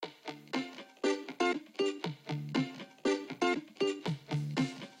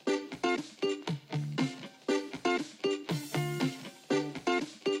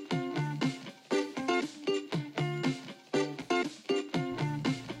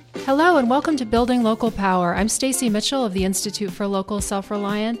Hello and welcome to Building Local Power. I'm Stacey Mitchell of the Institute for Local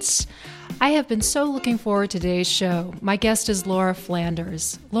Self-Reliance. I have been so looking forward to today's show. My guest is Laura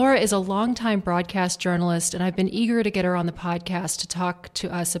Flanders. Laura is a longtime broadcast journalist, and I've been eager to get her on the podcast to talk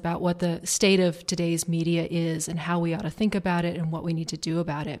to us about what the state of today's media is and how we ought to think about it and what we need to do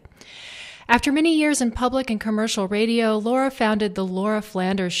about it. After many years in public and commercial radio, Laura founded the Laura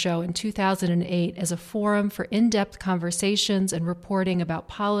Flanders Show in 2008 as a forum for in-depth conversations and reporting about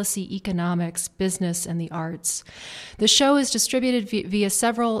policy, economics, business, and the arts. The show is distributed via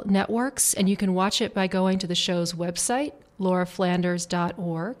several networks, and you can watch it by going to the show's website,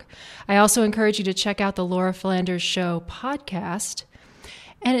 lauraflanders.org. I also encourage you to check out the Laura Flanders Show podcast.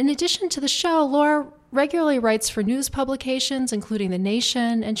 And in addition to the show, Laura regularly writes for news publications, including The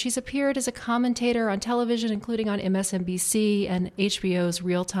Nation, and she's appeared as a commentator on television, including on MSNBC and HBO's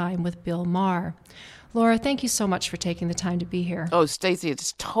Real Time with Bill Maher. Laura, thank you so much for taking the time to be here. Oh, Stacey,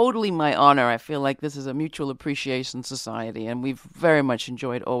 it's totally my honor. I feel like this is a mutual appreciation society, and we've very much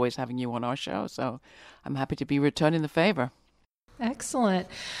enjoyed always having you on our show, so I'm happy to be returning the favor. Excellent.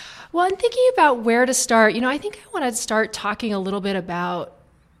 Well, I'm thinking about where to start. I think I want to start talking a little bit about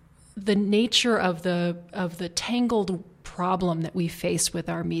the nature of the tangled problem that we face with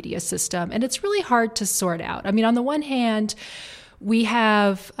our media system. And it's really hard to sort out. I mean, on the one hand, we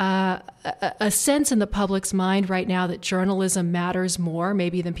have a sense in the public's mind right now that journalism matters more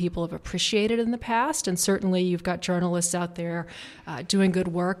maybe than people have appreciated in the past. And certainly you've got journalists out there doing good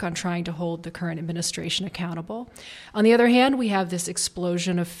work on trying to hold the current administration accountable. On the other hand, we have this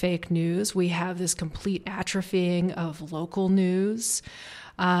explosion of fake news. We have this complete atrophying of local news.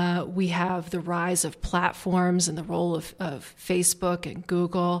 We have the rise of platforms and the role of Facebook and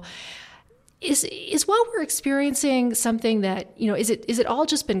Google. Is what we're experiencing something that, is it all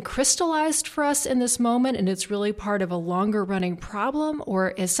just been crystallized for us in this moment and it's really part of a longer running problem, or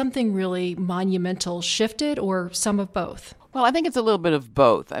is something really monumental shifted, or some of both? Well, I think it's a little bit of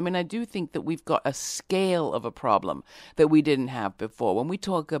both. I mean, I do think that we've got a scale of a problem that we didn't have before. When we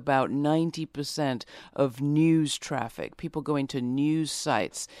talk about 90% of news traffic, people going to news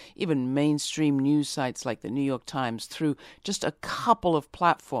sites, even mainstream news sites like the New York Times, through just a couple of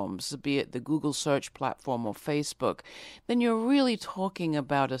platforms, be it the Google search platform or Facebook, then you're really talking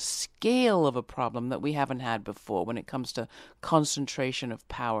about a scale of a problem that we haven't had before when it comes to concentration of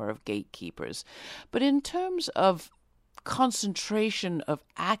power of gatekeepers. But in terms of concentration of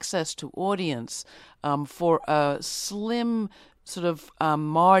access to audience for a slim sort of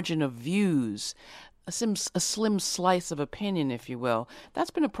margin of views, a slim slice of opinion, if you will,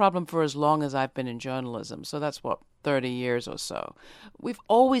 that's been a problem for as long as I've been in journalism. So that's 30 years or so. We've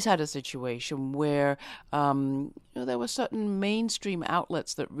always had a situation where there were certain mainstream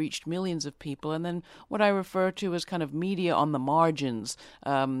outlets that reached millions of people, and then what I refer to as kind of media on the margins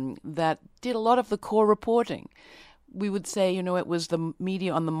that did a lot of the core reporting. We would say, it was the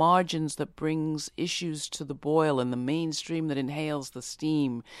media on the margins that brings issues to the boil and the mainstream that inhales the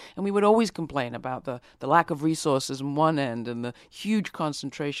steam. And we would always complain about the lack of resources on one end and the huge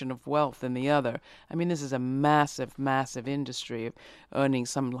concentration of wealth in the other. I mean, this is a massive, massive industry earning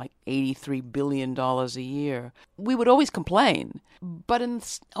something like $83 billion a year. We would always complain. But in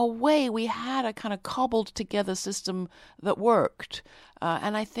a way, we had a kind of cobbled together system that worked.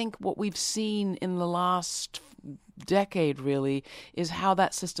 And I think what we've seen in the last decade really is how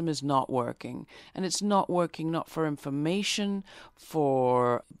that system is not working. And it's not working not for information,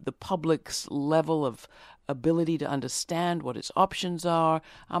 for the public's level of ability to understand what its options are.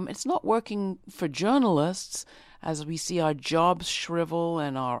 It's not working for journalists as we see our jobs shrivel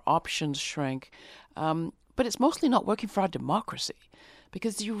and our options shrink. But it's mostly not working for our democracy,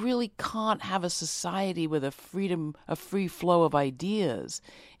 because you really can't have a society with a free flow of ideas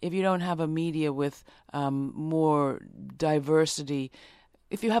if you don't have a media with more diversity.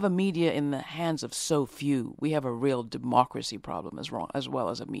 If you have a media in the hands of so few, we have a real democracy problem as well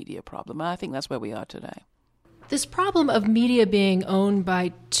as a media problem. And I think that's where we are today. This problem of media being owned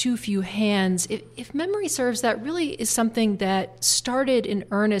by too few hands, if memory serves, that really is something that started in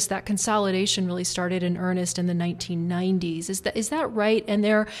earnest, that consolidation really started in earnest in the 1990s. Is that right? And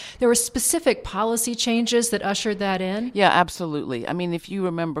there were specific policy changes that ushered that in? Yeah, absolutely. I mean, if you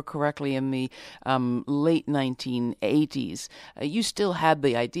remember correctly, in the late 1980s, you still had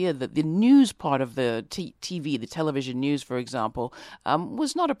the idea that the news part of the TV, the television news, for example,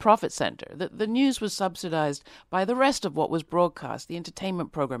 was not a profit center. The news was subsidized by the rest of what was broadcast, the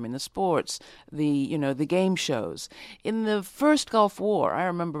entertainment programming, the sports, the game shows. In the first Gulf War, I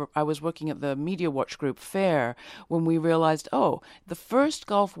remember I was working at the Media Watch Group fair when we realized, the first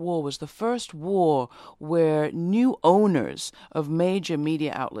Gulf War was the first war where new owners of major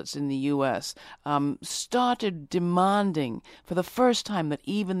media outlets in the U.S. Started demanding for the first time that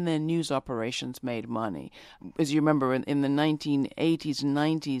even their news operations made money. As you remember, in the 1980s and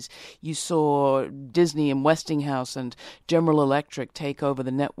 90s, you saw Disney and Westinghouse and General Electric take over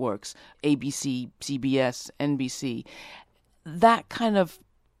the networks, ABC, CBS, NBC. That kind of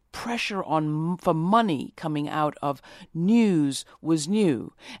pressure for money coming out of news was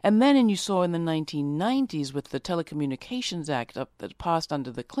new. And then you saw in the 1990s with the Telecommunications Act that passed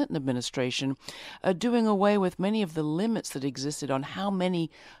under the Clinton administration, doing away with many of the limits that existed on how many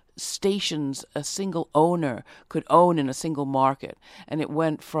stations a single owner could own in a single market. And it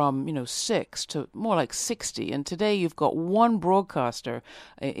went from, 6 to more like 60. And today you've got one broadcaster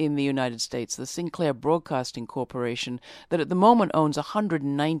in the United States, the Sinclair Broadcasting Corporation, that at the moment owns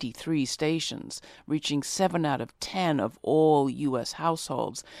 193 stations, reaching 7 out of 10 of all U.S.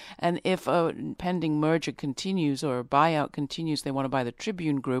 households. And if a pending merger continues or a buyout continues, they want to buy the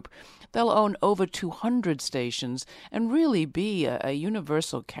Tribune Group, they'll own over 200 stations and really be a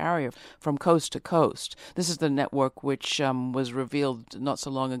universal carrier from coast to coast. This is the network which was revealed not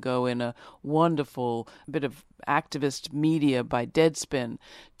so long ago in a wonderful bit of activist media by Deadspin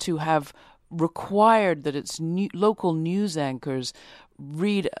to have required that its local news anchors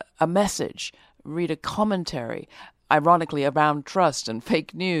read a message, read a commentary, ironically around trust and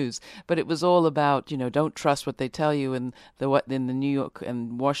fake news, but it was all about, don't trust what they tell you in the New York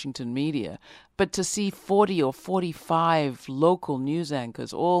and Washington media. But to see 40 or 45 local news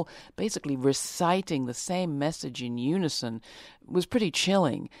anchors all basically reciting the same message in unison was pretty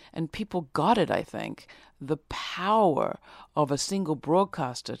chilling. And people got it, I think, the power of a single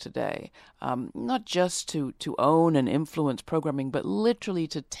broadcaster today, not just to own and influence programming, but literally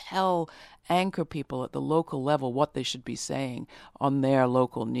to anchor people at the local level what they should be saying on their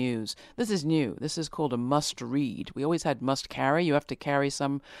local news. This is new. This is called a must-read. We always had must-carry. You have to carry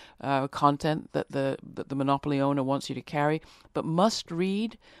some content that the monopoly owner wants you to carry. But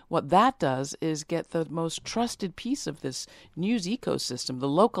must-read, what that does is get the most trusted piece of this news ecosystem, the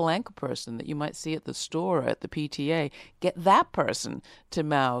local anchor person that you might see at the store or at the PTA, get that person to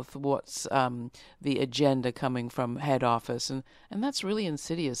mouth what's the agenda coming from head office. And that's really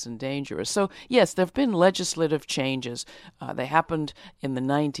insidious and dangerous. So, yes, there have been legislative changes. They happened in the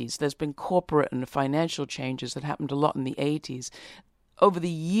 90s. There's been corporate and financial changes that happened a lot in the 80s. Over the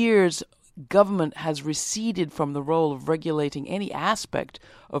years, government has receded from the role of regulating any aspect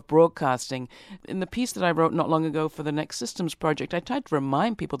of broadcasting. In the piece that I wrote not long ago for the Next Systems Project, I tried to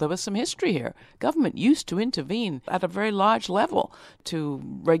remind people there was some history here. Government used to intervene at a very large level to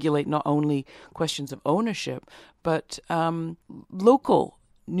regulate not only questions of ownership, but local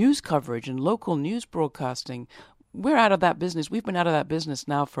news coverage and local news broadcasting. We're out of that business. We've been out of that business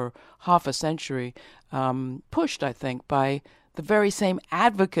now for half a century, pushed, I think, by the very same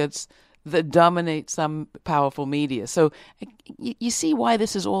advocates that dominate some powerful media. So you see why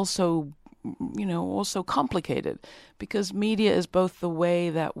this is also complicated, because media is both the way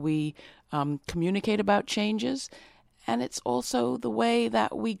that we communicate about changes, and it's also the way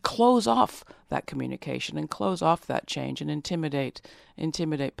that we close off that communication and close off that change and intimidate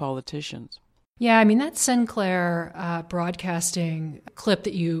politicians. Yeah, I mean, that Sinclair broadcasting clip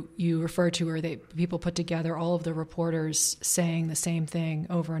that you refer to, where people put together all of the reporters saying the same thing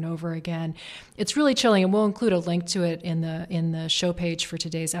over and over again, it's really chilling, and we'll include a link to it in the show page for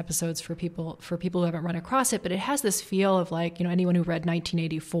today's episodes for people who haven't run across it. But it has this feel of like, anyone who read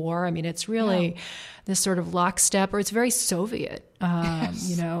 1984. I mean, it's really this sort of lockstep, or it's very Soviet.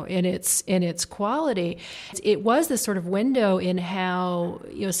 Yes. In its quality. It was this sort of window in how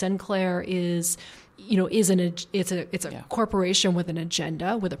Sinclair is a corporation with an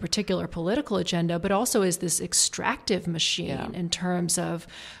agenda, with a particular political agenda, but also is this extractive machine in terms of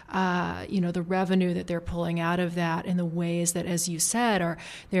the revenue that they're pulling out of that, in the ways that, as you said, are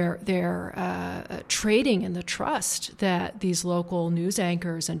they're trading in the trust that these local news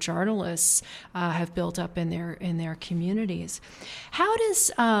anchors and journalists have built up in their communities. How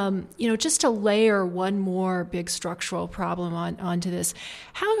does just to layer one more big structural problem onto this,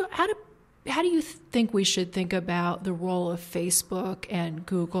 how do you think we should think about the role of Facebook and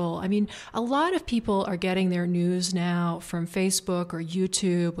Google? I mean, a lot of people are getting their news now from Facebook or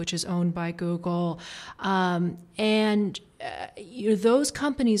YouTube, which is owned by Google. Those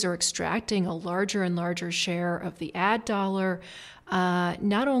companies are extracting a larger and larger share of the ad dollar,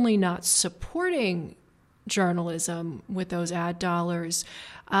 not only not supporting journalism with those ad dollars,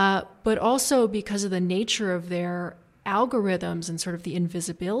 but also because of the nature of their algorithms and sort of the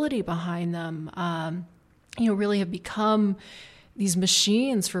invisibility behind them, really have become these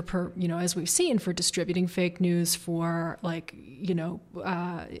machines for, as we've seen, for distributing fake news, for this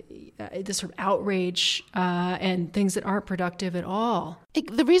sort of outrage and things that aren't productive at all.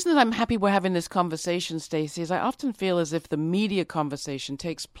 The reason that I'm happy we're having this conversation, Stacey, is I often feel as if the media conversation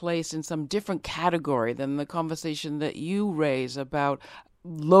takes place in some different category than the conversation that you raise about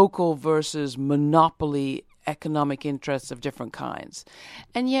local versus monopoly economic interests of different kinds.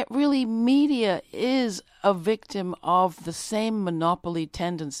 And yet, really, media is a victim of the same monopoly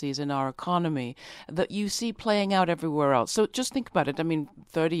tendencies in our economy that you see playing out everywhere else. So just think about it. I mean,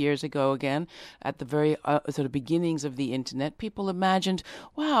 30 years ago, again, at the very sort of beginnings of the internet, people imagined,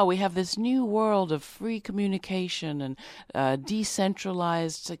 wow, we have this new world of free communication and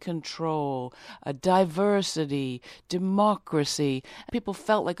decentralized control, diversity, democracy. People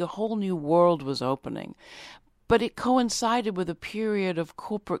felt like a whole new world was opening. But it coincided with a period of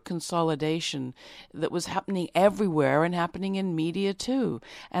corporate consolidation that was happening everywhere and happening in media too.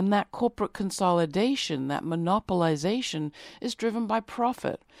 And that corporate consolidation, that monopolization, is driven by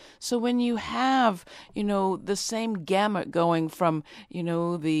profit. So when you have, the same gamut going from,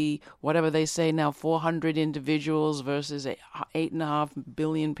 the, whatever they say now, 400 individuals versus 8.5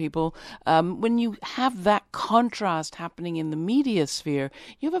 billion people, when you have that contrast happening in the media sphere,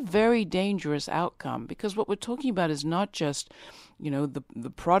 you have a very dangerous outcome, because what we're talking about is not just,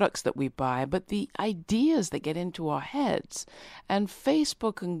 the products that we buy, but the ideas that get into our heads. And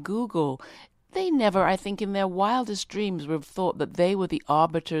Facebook and Google, they never, I think, in their wildest dreams would have thought that they were the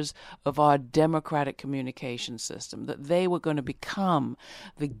arbiters of our democratic communication system, that they were going to become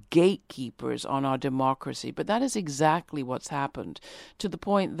the gatekeepers on our democracy. But that is exactly what's happened, to the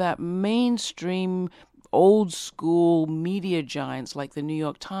point that mainstream, old school media giants like the New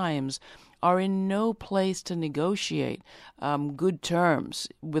York Times are in no place to negotiate good terms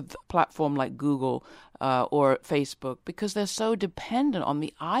with a platform like Google or Facebook, because they're so dependent on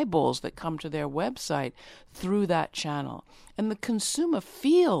the eyeballs that come to their website through that channel. And the consumer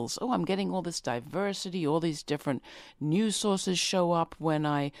feels, I'm getting all this diversity, all these different news sources show up when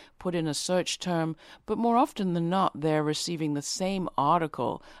I put in a search term, but more often than not, they're receiving the same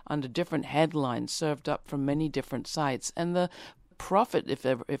article under different headlines served up from many different sites. And the profit,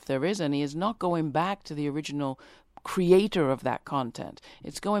 if there is any, is not going back to the original creator of that content.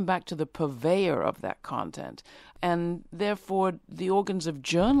 It's going back to the purveyor of that content. And therefore, the organs of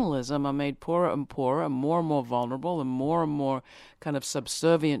journalism are made poorer and poorer, and more vulnerable, and more kind of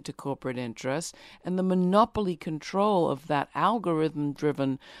subservient to corporate interests. And the monopoly control of that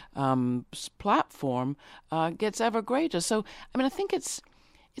algorithm-driven platform gets ever greater. So, I think it's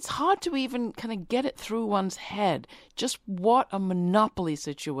hard to even kind of get it through one's head just what a monopoly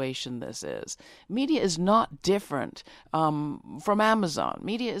situation this is. Media is not different from Amazon.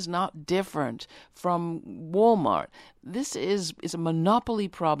 Media is not different from Walmart. This is a monopoly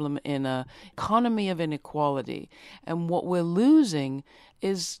problem in an economy of inequality. And what we're losing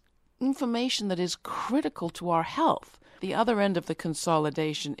is information that is critical to our health. The other end of the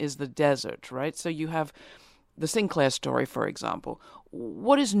consolidation is the desert, right? So you have the Sinclair story, for example.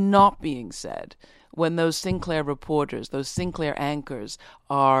 What is not being said when those Sinclair reporters, those Sinclair anchors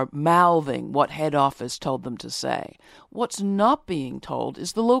are mouthing what head office told them to say? What's not being told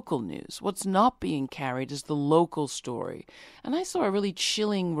is the local news. What's not being carried is the local story. And I saw a really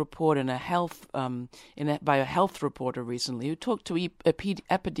chilling report in by a health reporter recently who talked to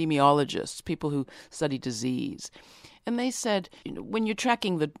epidemiologists, people who study disease. And they said, when you're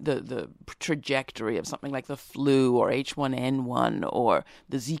tracking the trajectory of something like the flu or H1N1 or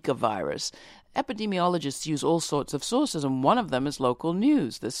the Zika virus, epidemiologists use all sorts of sources, and one of them is local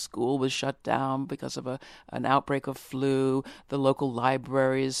news. This school was shut down because of an outbreak of flu. The local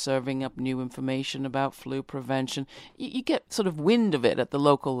library is serving up new information about flu prevention. You get sort of wind of it at the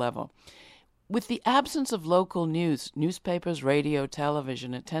local level. With the absence of local news, newspapers, radio,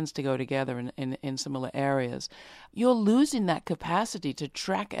 television, it tends to go together in similar areas. You're losing that capacity to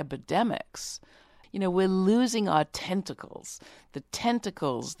track epidemics. We're losing our tentacles, the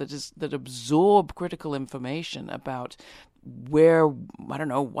tentacles that absorb critical information about where,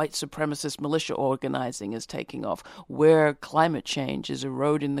 white supremacist militia organizing is taking off, where climate change is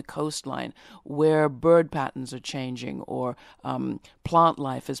eroding the coastline, where bird patterns are changing, or plant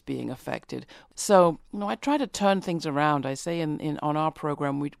life is being affected. So, I try to turn things around. I say on our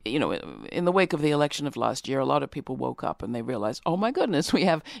program, in the wake of the election of last year, a lot of people woke up and they realized, oh my goodness, we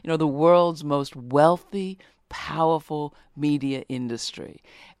have, the world's most wealthy, powerful media industry.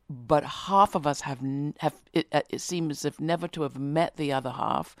 but half of us it seems as if never to have met the other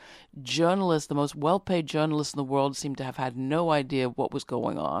half. Journalists, the most well-paid journalists in the world, seem to have had no idea what was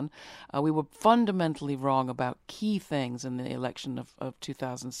going on. We were fundamentally wrong about key things in the election of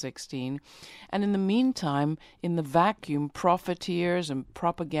 2016. And in the meantime, in the vacuum, profiteers and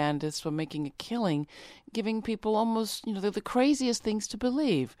propagandists were making a killing, giving people almost, the craziest things to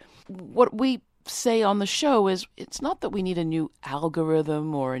believe. What we say on the show is it's not that we need a new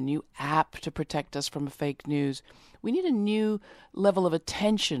algorithm or a new app to protect us from fake news. We need a new level of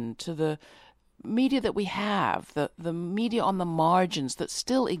attention to the media that we have, the media on the margins that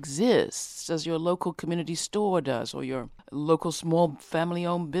still exists, as your local community store does, or your local small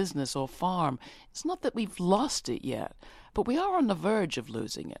family-owned business or farm. It's not that we've lost it yet, but we are on the verge of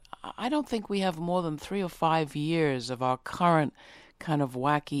losing it. I don't think we have more than 3 or 5 years of our current kind of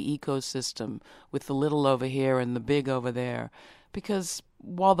wacky ecosystem with the little over here and the big over there, because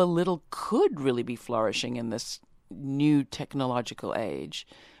while the little could really be flourishing in this new technological age,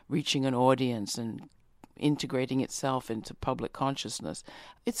 reaching an audience and integrating itself into public consciousness,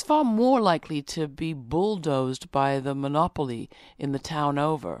 it's far more likely to be bulldozed by the monopoly in the town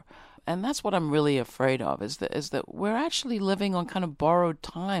over. And that's what I'm really afraid of, is that we're actually living on kind of borrowed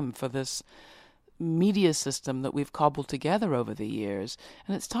time for this media system that we've cobbled together over the years,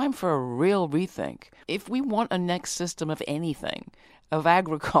 and it's time for a real rethink. If we want a next system of anything, of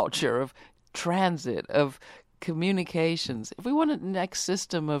agriculture, of transit, of communications, if we want a next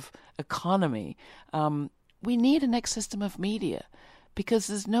system of economy, we need a next system of media, because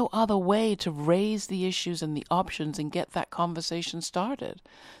there's no other way to raise the issues and the options and get that conversation started.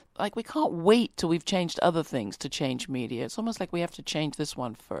 Like, we can't wait till we've changed other things to change media. It's almost like we have to change this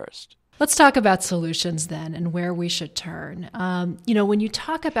one first. Let's talk about solutions then, and where we should turn. When you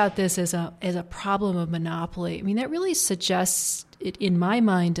talk about this as a problem of monopoly, I mean, that really suggests, in my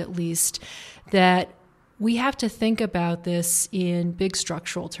mind at least, that we have to think about this in big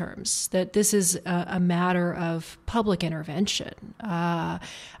structural terms, that this is a matter of public intervention. I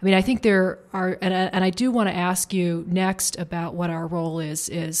think there are, and I do want to ask you next about what our role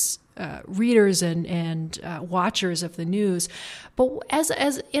is readers and watchers of the news. But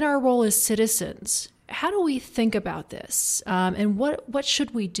as in our role as citizens, how do we think about this? And what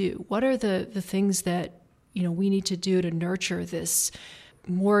should we do? What are the things that we need to do to nurture this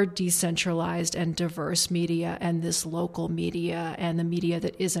more decentralized and diverse media, and this local media, and the media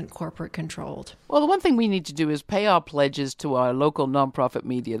that isn't corporate controlled? Well, the one thing we need to do is pay our pledges to our local nonprofit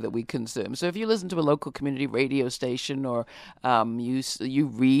media that we consume. So if you listen to a local community radio station, or you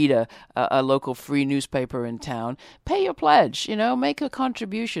read a local free newspaper in town, pay your pledge, make a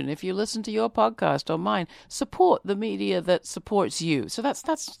contribution. If you listen to your podcast or mine, support the media that supports you. So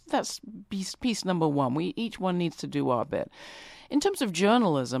that's piece number one. Each one needs to do our bit. In terms of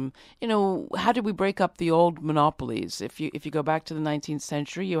journalism, how did we break up the old monopolies? If you go back to the 19th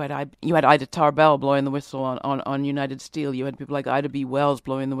century, you had Ida Tarbell blowing the whistle on United Steel. You had people like Ida B. Wells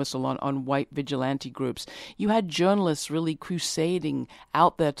blowing the whistle on white vigilante groups. You had journalists really crusading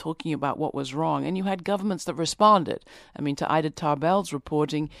out there talking about what was wrong, and you had governments that responded. I mean, to Ida Tarbell's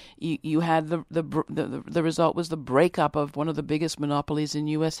reporting, you had the result was the breakup of one of the biggest monopolies in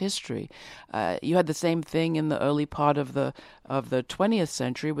U.S. history. You had the same thing in the early part of the 20th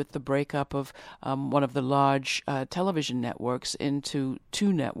century with the breakup of one of the large television networks into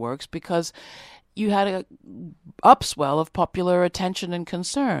two networks, because you had a upswell of popular attention and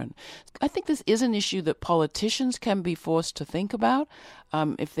concern. I think this is an issue that politicians can be forced to think about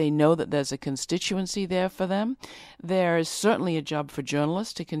if they know that there's a constituency there for them. There is certainly a job for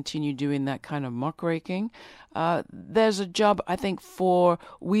journalists to continue doing that kind of muckraking. There's a job, I think, for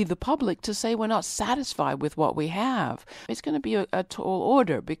we, the public, to say we're not satisfied with what we have. It's going to be a tall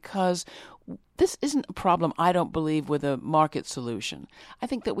order, because this isn't a problem, I don't believe, with a market solution. I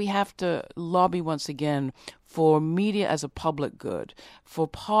think that we have to lobby once again for media as a public good, for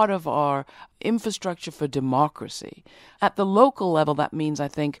part of our infrastructure for democracy. At the local level, that means, I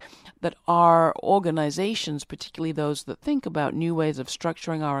think, that our organizations, particularly those that think about new ways of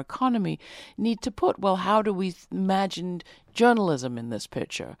structuring our economy, need to put, well, how do we imagine journalism in this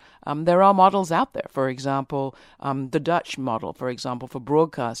picture? There are models out there. For example, the Dutch model, for example, for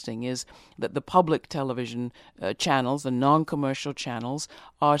broadcasting is that the public television channels, the non-commercial channels,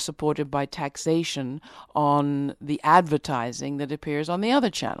 are supported by taxation on the advertising that appears on the other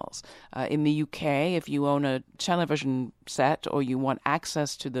channels. In the UK, if you own a television set or you want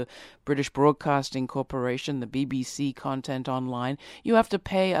access to the British Broadcasting Corporation, the BBC content online, you have to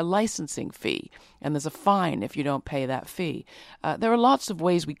pay a licensing fee, and there's a fine if you don't pay that fee. There are lots of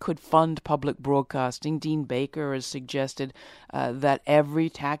ways we could fund public broadcasting. Dean Baker has suggested that every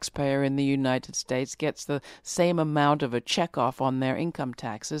taxpayer in the United States gets the same amount of a checkoff on their income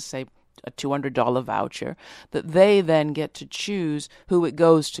taxes, say a $200 voucher, that they then get to choose who it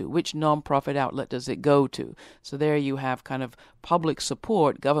goes to, which nonprofit outlet does it go to. So there you have kind of public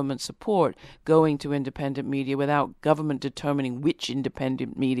support, government support going to independent media without government determining which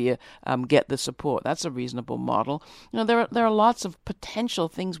independent media get the support. That's a reasonable model. There are lots of potential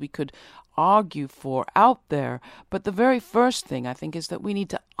things we could argue for out there, but the very first thing I think is that we need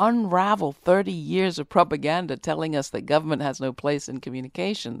to unravel 30 years of propaganda telling us that government has no place in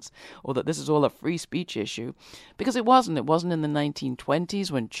communications, or that this is all a free speech issue, because it wasn't. It wasn't in the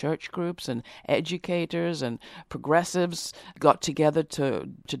 1920s when church groups and educators and progressives got together to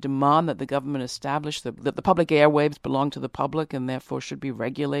demand that the government establish that the public airwaves belong to the public and therefore should be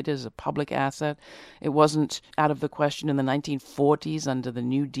regulated as a public asset. It wasn't out of the question in the 1940s under the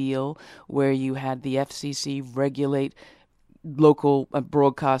New Deal, where you had the FCC regulate local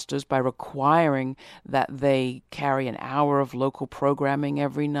broadcasters by requiring that they carry an hour of local programming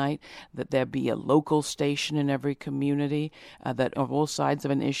every night, that there be a local station in every community, that all sides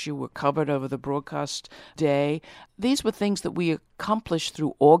of an issue were covered over the broadcast day. These were things that we accomplished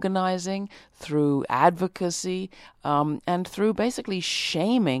through organizing, through advocacy, and through basically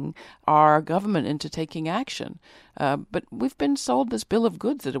shaming our government into taking action. But we've been sold this bill of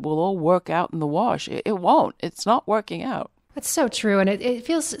goods that it will all work out in the wash. It won't. It's not working out. That's so true. And it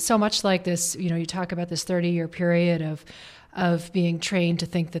feels so much like this, you talk about this 30-year period of being trained to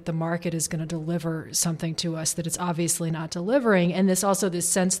think that the market is going to deliver something to us that it's obviously not delivering. And this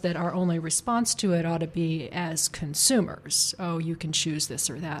sense that our only response to it ought to be as consumers. Oh, you can choose this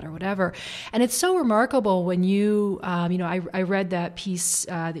or that or whatever. And it's so remarkable when I read that piece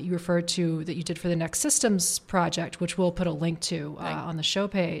that you referred to that you did for the Next Systems project, which we'll put a link to on the show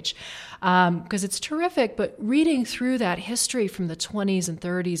page, because it's terrific. But reading through that history from the 20s and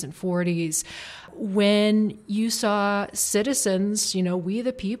 30s and 40s, when you saw citizens, we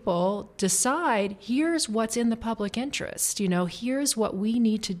the people, decide here's what's in the public interest, here's what we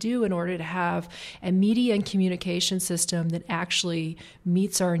need to do in order to have a media and communication system that actually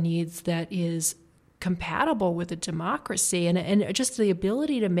meets our needs, that is compatible with a democracy, and just the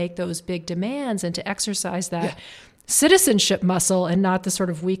ability to make those big demands and to exercise that citizenship muscle and not the sort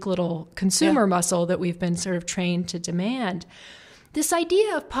of weak little consumer muscle that we've been sort of trained to demand. This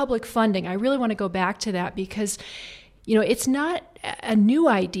idea of public funding, I really want to go back to that because, it's not a new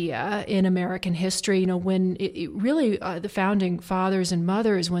idea in American history. When it really, the founding fathers and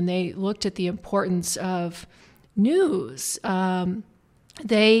mothers, when they looked at the importance of news,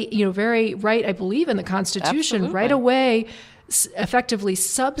 they, very right, I believe in the Constitution, Absolutely. Right away, effectively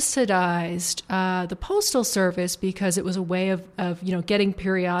subsidized the Postal Service because it was a way of getting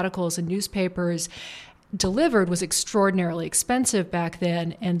periodicals and newspapers delivered was extraordinarily expensive back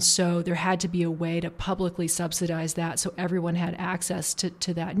then, and so there had to be a way to publicly subsidize that so everyone had access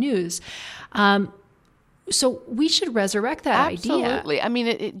to that news. So we should resurrect that idea. Absolutely. I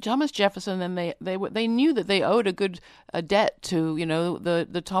mean, Thomas Jefferson and they knew that they owed a debt to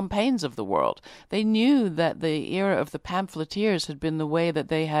the Tom Paines of the world. They knew that the era of the pamphleteers had been the way that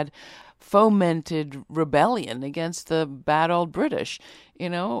they had fomented rebellion against the bad old British.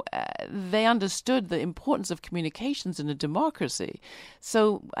 They understood the importance of communications in a democracy.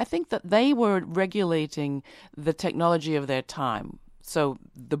 So I think that they were regulating the technology of their time. So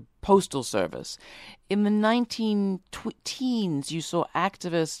the Postal Service. In the 19-teens, you saw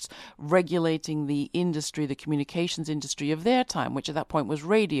activists regulating the industry, the communications industry of their time, which at that point was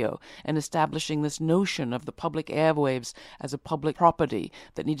radio, and establishing this notion of the public airwaves as a public property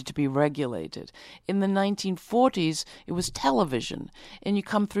that needed to be regulated. In the 1940s, it was television. And you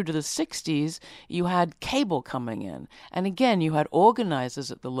come through to the 60s, you had cable coming in. And again, you had organizers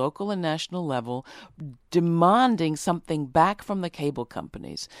at the local and national level demanding something back from the cable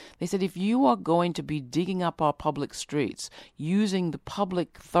companies. They said, if you are going to be digging up our public streets, using the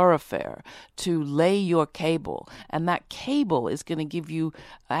public thoroughfare to lay your cable, and that cable is going to give you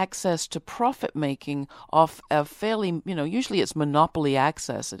access to profit making off a fairly, usually it's monopoly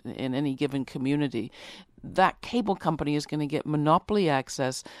access in any given community. That cable company is going to get monopoly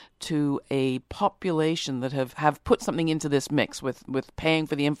access to a population that have put something into this mix with paying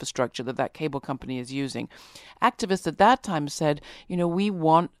for the infrastructure that cable company is using. Activists at that time said, we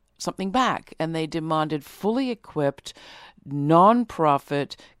want something back, and they demanded fully equipped,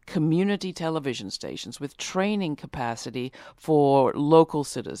 non-profit community television stations with training capacity for local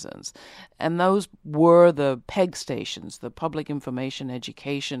citizens. And those were the PEG stations, the Public Information,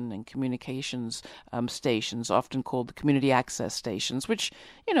 Education, and Communications stations, often called the Community Access Stations, which,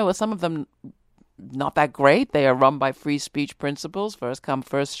 some of them not that great. They are run by free speech principles, first come,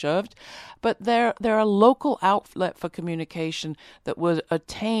 first served. But they're a local outlet for communication that was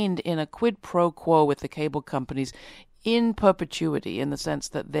attained in a quid pro quo with the cable companies in perpetuity, in the sense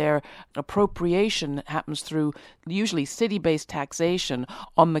that their appropriation happens through usually city-based taxation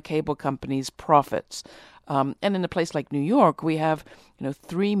on the cable companies' profits. And in a place like New York, we have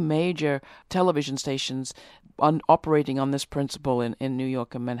 3 major television stations operating on this principle in New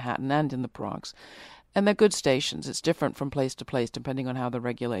York and Manhattan and in the Bronx. And they're good stations. It's different from place to place depending on how the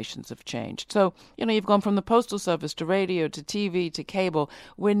regulations have changed. So, you've gone from the Postal Service to radio to TV to cable.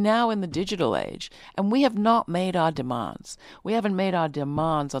 We're now in the digital age, and we have not made our demands. We haven't made our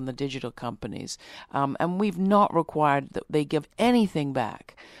demands on the digital companies, and we've not required that they give anything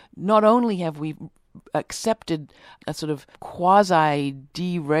back. Not only have we accepted a sort of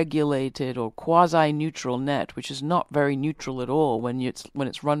quasi-deregulated or quasi-neutral net, which is not very neutral at all when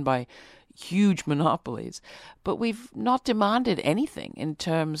it's run by huge monopolies, but we've not demanded anything in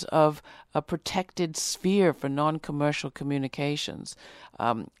terms of a protected sphere for non-commercial communications.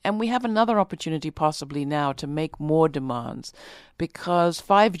 And we have another opportunity possibly now to make more demands, because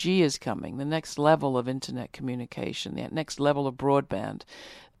 5G is coming, the next level of internet communication, the next level of broadband.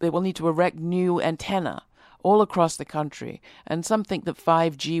 They will need to erect new antenna all across the country. And some think that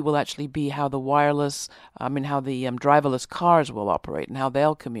 5G will actually be how the driverless cars will operate and how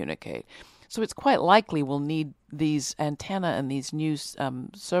they'll communicate. So it's quite likely we'll need these antenna and these new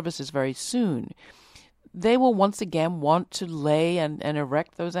services very soon. They will once again want to lay and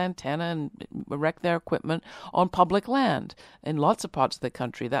erect those antenna and erect their equipment on public land. In lots of parts of the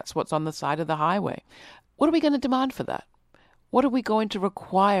country, that's what's on the side of the highway. What are we going to demand for that? What are we going to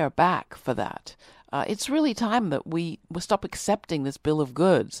require back for that? It's really time that we stop accepting this bill of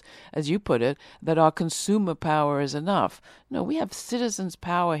goods, as you put it, that our consumer power is enough. No, we have citizens'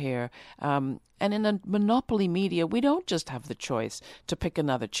 power here. And in a monopoly media, we don't just have the choice to pick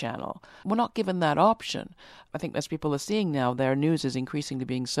another channel. We're not given that option. I think as people are seeing now, their news is increasingly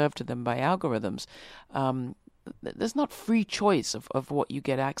being served to them by algorithms. There's not free choice of what you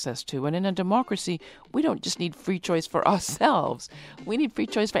get access to. And in a democracy, we don't just need free choice for ourselves. We need free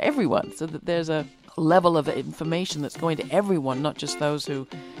choice for everyone, so that there's a level of information that's going to everyone, not just those who,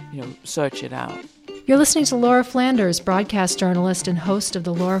 search it out. You're listening to Laura Flanders, broadcast journalist and host of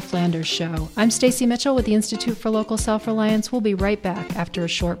The Laura Flanders Show. I'm Stacey Mitchell with the Institute for Local Self-Reliance. We'll be right back after a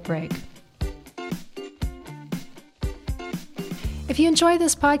short break. If you enjoy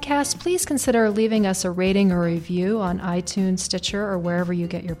this podcast, please consider leaving us a rating or review on iTunes, Stitcher, or wherever you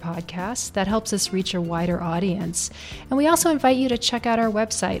get your podcasts. That helps us reach a wider audience. And we also invite you to check out our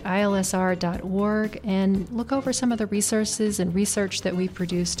website, ilsr.org, and look over some of the resources and research that we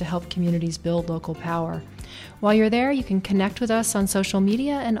produce to help communities build local power. While you're there, you can connect with us on social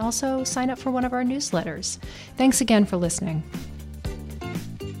media and also sign up for one of our newsletters. Thanks again for listening.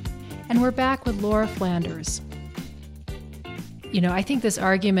 And we're back with Laura Flanders. I think this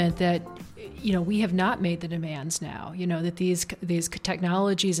argument that, we have not made the demands now, that these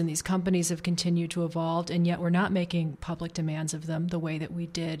technologies and these companies have continued to evolve, and yet we're not making public demands of them the way that we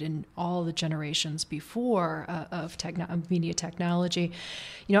did in all the generations before of media technology.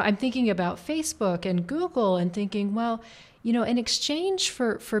 I'm thinking about Facebook and Google and thinking, well, in exchange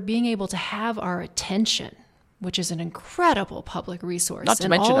for being able to have our attention, which is an incredible public resource. Not to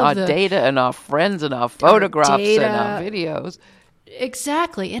mention our data and our friends and our photographs and our videos.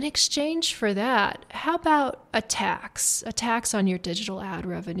 Exactly. In exchange for that, how about a tax on your digital ad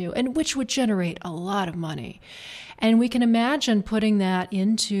revenue, and which would generate a lot of money? And we can imagine putting that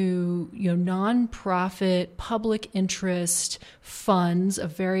into nonprofit public interest funds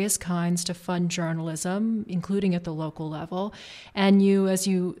of various kinds to fund journalism, including at the local level. And as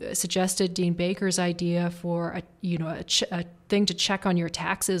you suggested, Dean Baker's idea for a thing to check on your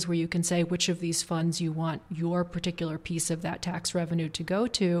taxes, where you can say which of these funds you want your particular piece of that tax revenue to go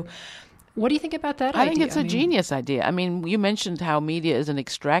to. What do you think about that idea? I think it's a genius idea. You mentioned how media is an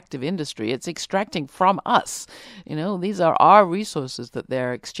extractive industry. It's extracting from us. These are our resources that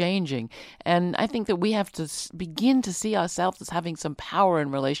they're exchanging. And I think that we have to begin to see ourselves as having some power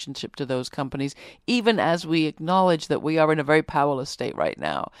in relationship to those companies, even as we acknowledge that we are in a very powerless state right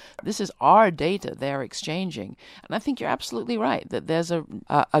now. This is our data they're exchanging. And I think you're absolutely right that there's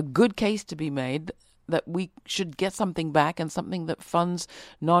a good case to be made that we should get something back and something that funds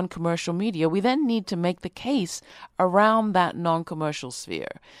non-commercial media, we then need to make the case around that non-commercial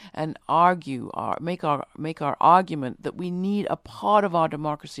sphere and make our argument that we need a part of our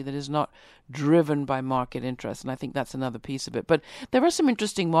democracy that is not driven by market interest. And I think that's another piece of it. But there are some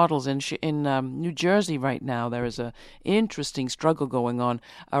interesting models in New Jersey right now. There is a interesting struggle going on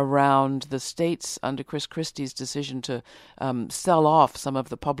around the states under Chris Christie's decision to sell off some of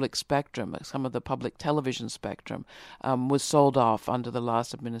the public spectrum, some of the public television spectrum was sold off under the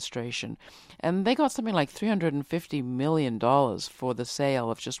last administration. And they got something like $350 million for the sale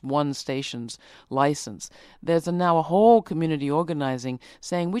of just one station's license. There's now a whole community organizing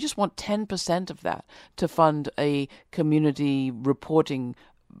saying we just want 10% of that to fund a community reporting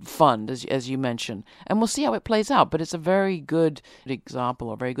fund, as you mentioned. And we'll see how it plays out. But it's a very good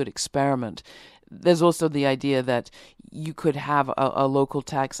example, a very good experiment. There's also the idea that you could have a local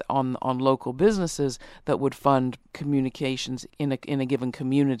tax on local businesses that would fund communications in a given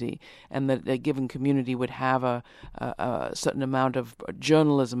community, and that a given community would have a certain amount of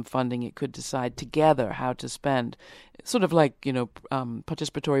journalism funding it could decide together how to spend. Sort of like,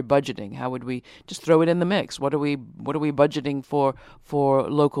 participatory budgeting. How would we just throw it in the mix? What are we budgeting for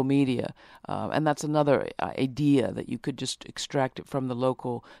local media? And that's another idea that you could just extract it from the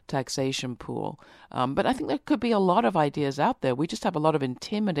local taxation pool. But I think there could be a lot of ideas out there. We just have a lot of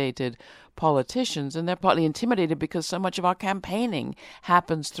intimidated politicians, and they're partly intimidated because so much of our campaigning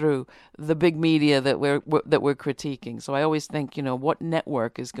happens through the big media that we're critiquing. So I always think, what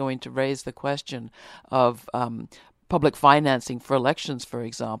network is going to raise the question of public financing for elections, for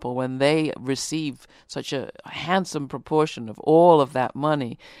example, when they receive such a handsome proportion of all of that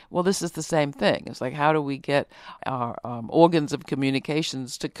money? Well, this is the same thing. It's like, how do we get our organs of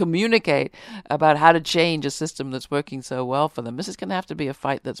communications to communicate about how to change a system that's working so well for them? This is going to have to be a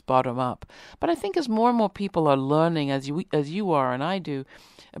fight that's bottom up. But I think as more and more people are learning, as you are and I do,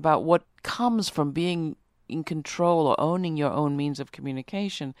 about what comes from being in control or owning your own means of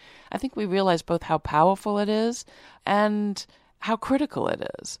communication, I think we realize both how powerful it is and how critical it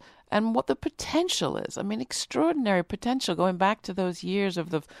is, and what the potential is. I mean, extraordinary potential, going back to those years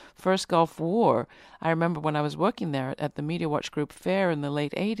of the first Gulf War. I remember when I was working there at the Media Watch Group Fair in the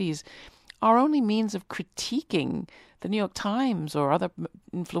late 80s, our only means of critiquing the New York Times or other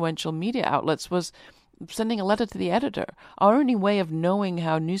influential media outlets was sending a letter to the editor. Our only way of knowing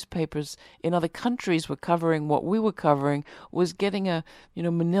how newspapers in other countries were covering what we were covering was getting a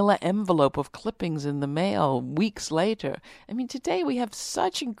manila envelope of clippings in the mail weeks later. I mean, today we have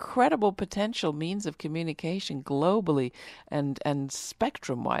such incredible potential means of communication globally and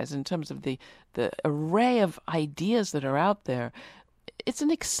spectrum-wise in terms of the array of ideas that are out there. It's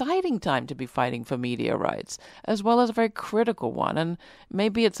an exciting time to be fighting for media rights, as well as a very critical one. And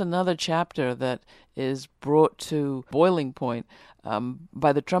maybe it's another chapter that is brought to boiling point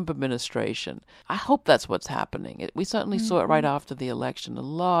by the Trump administration. I hope that's what's happening. We certainly saw it right after the election. A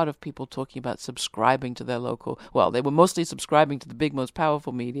lot of people talking about subscribing to their local, well, they were mostly subscribing to the big, most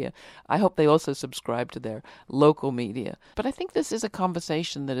powerful media. I hope they also subscribe to their local media. But I think this is a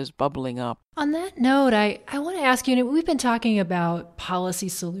conversation that is bubbling up. On that note, I want to ask you, we've been talking about policy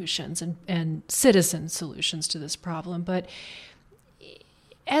solutions and citizen solutions to this problem, but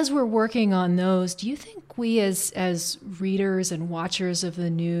as we're working on those, do you think we as readers and watchers of the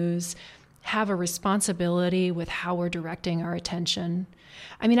news have a responsibility with how we're directing our attention?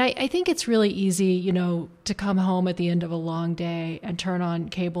 I mean, I think it's really easy, to come home at the end of a long day and turn on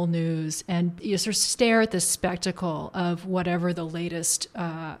cable news and sort of stare at the spectacle of whatever the latest,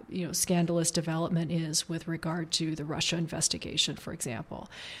 scandalous development is with regard to the Russia investigation, for example.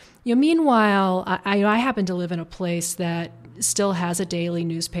 Meanwhile, I happen to live in a place that still has a daily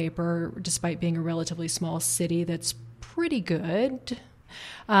newspaper, despite being a relatively small city, that's pretty good.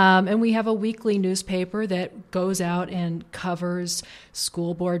 And we have a weekly newspaper that goes out and covers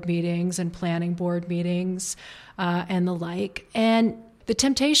school board meetings and planning board meetings and the like. And the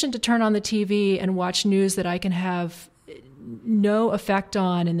temptation to turn on the TV and watch news that I can have no effect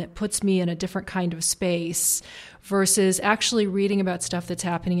on and that puts me in a different kind of space versus actually reading about stuff that's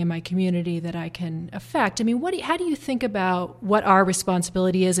happening in my community that I can affect. I mean, how do you think about what our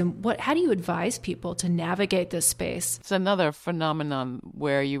responsibility is, and how do you advise people to navigate this space? It's another phenomenon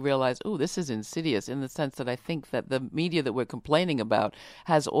where you realize, this is insidious, in the sense that I think that the media that we're complaining about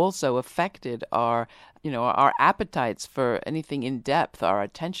has also affected our appetites for anything in depth. Our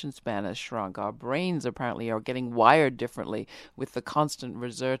attention span has shrunk. Our brains apparently are getting wired differently with the constant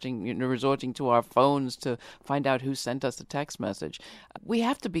resorting to our phones to find out who sent us a text message. We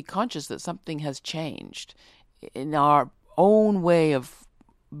have to be conscious that something has changed in our own way of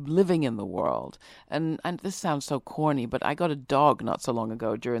living in the world. And this sounds so corny, but I got a dog not so long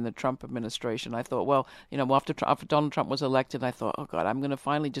ago during the Trump administration. I thought, well, after Donald Trump was elected, I thought, oh God, I'm going to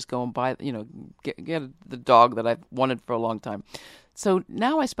finally just go and buy, get the dog that I've wanted for a long time. So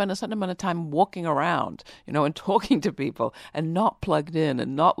now I spend a certain amount of time walking around, and talking to people and not plugged in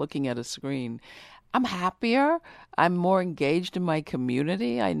and not looking at a screen. I'm happier. I'm more engaged in my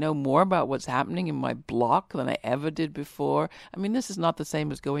community. I know more about what's happening in my block than I ever did before. I mean, this is not the same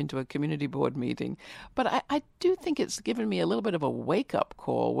as going to a community board meeting, but I do think it's given me a little bit of a wake-up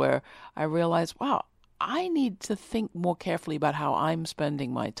call where I realize, wow, I need to think more carefully about how I'm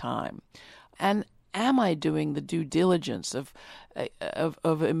spending my time. And am I doing the due diligence of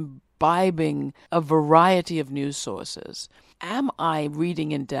imbibing a variety of news sources? Am I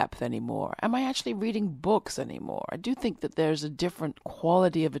reading in depth anymore? Am I actually reading books anymore? I do think that there's a different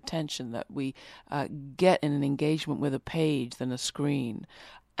quality of attention that we get in an engagement with a page than a screen.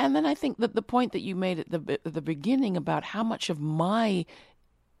 And then I think that the point that you made at the beginning about how much of my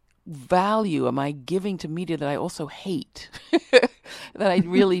value am I giving to media that I also hate, that I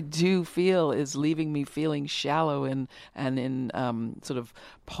really do feel is leaving me feeling shallow and sort of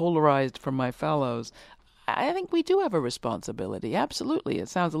polarized from my fellows. I think we do have a responsibility. Absolutely. It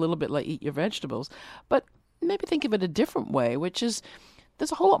sounds a little bit like eat your vegetables, but maybe think of it a different way, which is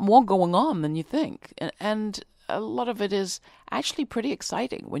there's a whole lot more going on than you think. And a lot of it is actually pretty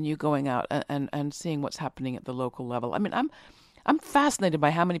exciting when you're going out and seeing what's happening at the local level. I mean, I'm fascinated by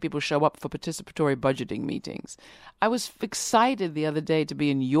how many people show up for participatory budgeting meetings. I was excited the other day to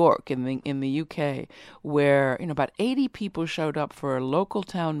be in York in the UK, where about 80 people showed up for a local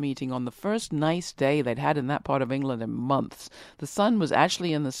town meeting on the first nice day they'd had in that part of England in months. The sun was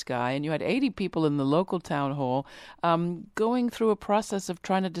actually in the sky, and you had 80 people in the local town hall going through a process of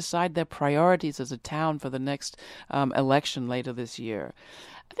trying to decide their priorities as a town for the next election later this year.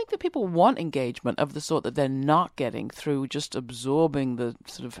 I think that people want engagement of the sort that they're not getting through just absorbing the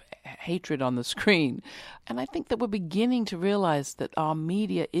sort of hatred on the screen. And I think that we're beginning to realize that our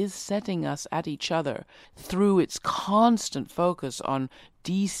media is setting us at each other through its constant focus on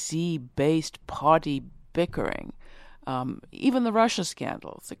DC-based party bickering. Even the Russia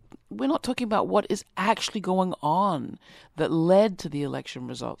scandal. We're not talking about what is actually going on that led to the election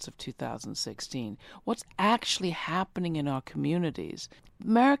results of 2016. What's actually happening in our communities.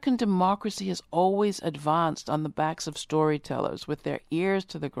 American democracy has always advanced on the backs of storytellers with their ears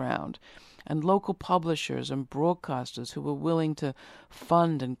to the ground, and local publishers and broadcasters who were willing to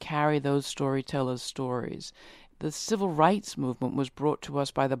fund and carry those storytellers' stories. The civil rights movement was brought to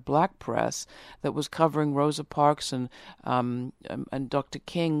us by the black press that was covering Rosa Parks and Dr.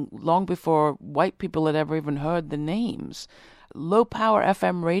 King long before white people had ever even heard the names. Low-power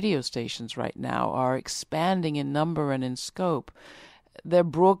FM radio stations right now are expanding in number and in scope. They're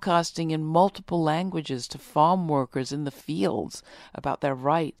broadcasting in multiple languages to farm workers in the fields about their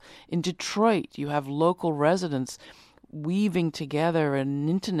right. In Detroit, you have local residents weaving together an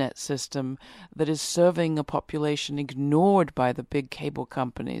internet system that is serving a population ignored by the big cable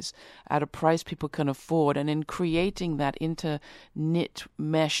companies at a price people can afford. And in creating that interknit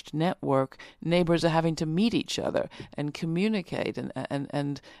meshed network, neighbors are having to meet each other and communicate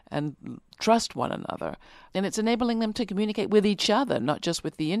and trust one another. And it's enabling them to communicate with each other, not just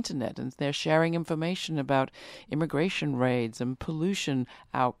with the internet. And they're sharing information about immigration raids and pollution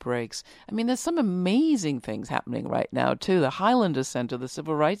outbreaks. I mean, there's some amazing things happening right now, too. The Highlander Center, the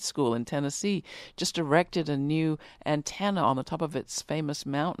Civil Rights School in Tennessee, just erected a new antenna on the top of its famous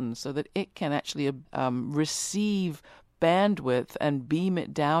mountain so that it can actually receive bandwidth and beam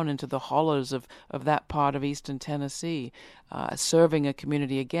it down into the hollows of that part of eastern Tennessee, serving a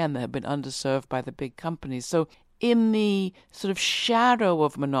community, again, that had been underserved by the big companies. So in the sort of shadow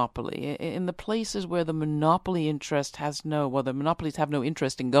of monopoly, in the places where the monopoly interest the monopolies have no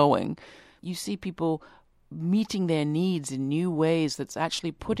interest in going, you see people meeting their needs in new ways that's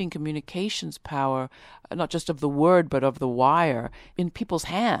actually putting communications power, not just of the word, but of the wire, in people's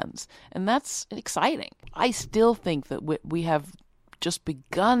hands. And that's exciting. I still think that we have just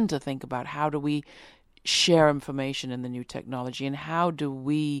begun to think about how do we share information in the new technology and how do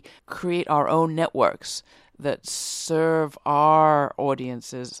we create our own networks that serve our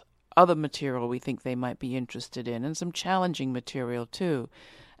audiences other material we think they might be interested in, and some challenging material too.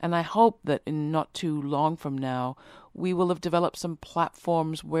 And I hope that in not too long from now, we will have developed some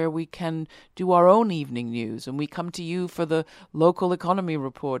platforms where we can do our own evening news, and we come to you for the local economy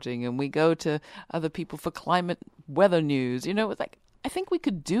reporting, and we go to other people for climate weather news. It's like, I think we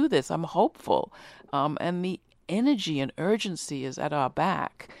could do this. I'm hopeful. And the energy and urgency is at our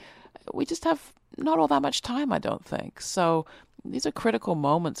back. We just have not all that much time, I don't think. So these are critical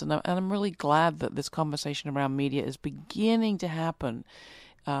moments, and I'm really glad that this conversation around media is beginning to happen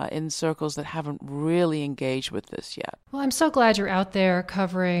in circles that haven't really engaged with this yet. Well, I'm so glad you're out there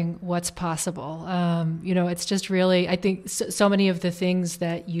covering what's possible. It's just really, I think so many of the things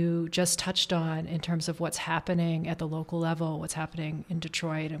that you just touched on in terms of what's happening at the local level, what's happening in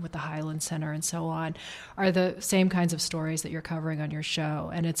Detroit and with the Highland Center and so on, are the same kinds of stories that you're covering on your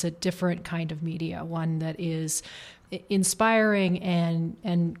show. And it's a different kind of media, one that is inspiring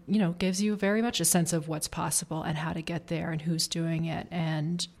and gives you very much a sense of what's possible and how to get there and who's doing it,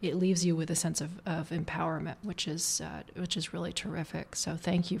 and it leaves you with a sense of empowerment, which is really terrific. So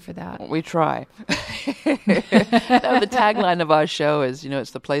thank you for that. We try. The tagline of our show is,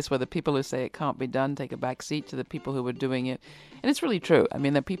 it's the place where the people who say it can't be done take a back seat to the people who are doing it. And it's really true. I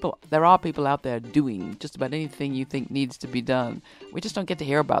mean, there are people out there doing just about anything you think needs to be done. We just don't get to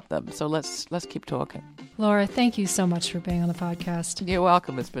hear about them. So let's keep talking. Laura, thank you so much for being on the podcast. You're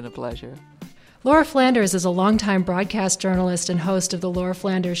welcome. It's been a pleasure. Laura Flanders is a longtime broadcast journalist and host of The Laura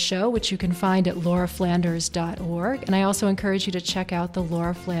Flanders Show, which you can find at lauraflanders.org. And I also encourage you to check out the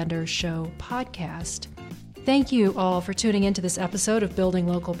Laura Flanders Show podcast. Thank you all for tuning into this episode of Building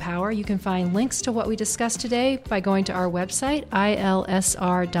Local Power. You can find links to what we discussed today by going to our website,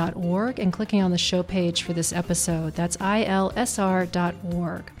 ilsr.org, and clicking on the show page for this episode. That's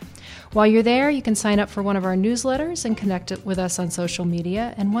ilsr.org. While you're there, you can sign up for one of our newsletters and connect with us on social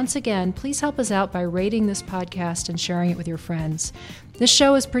media. And once again, please help us out by rating this podcast and sharing it with your friends. This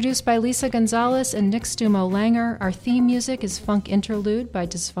show is produced by Lisa Gonzalez and Nick Stumo-Langer. Our theme music is Funk Interlude by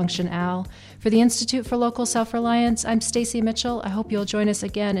Dysfunction Al. For the Institute for Local Self-Reliance, I'm Stacey Mitchell. I hope you'll join us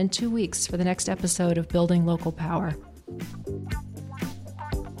again in 2 weeks for the next episode of Building Local Power.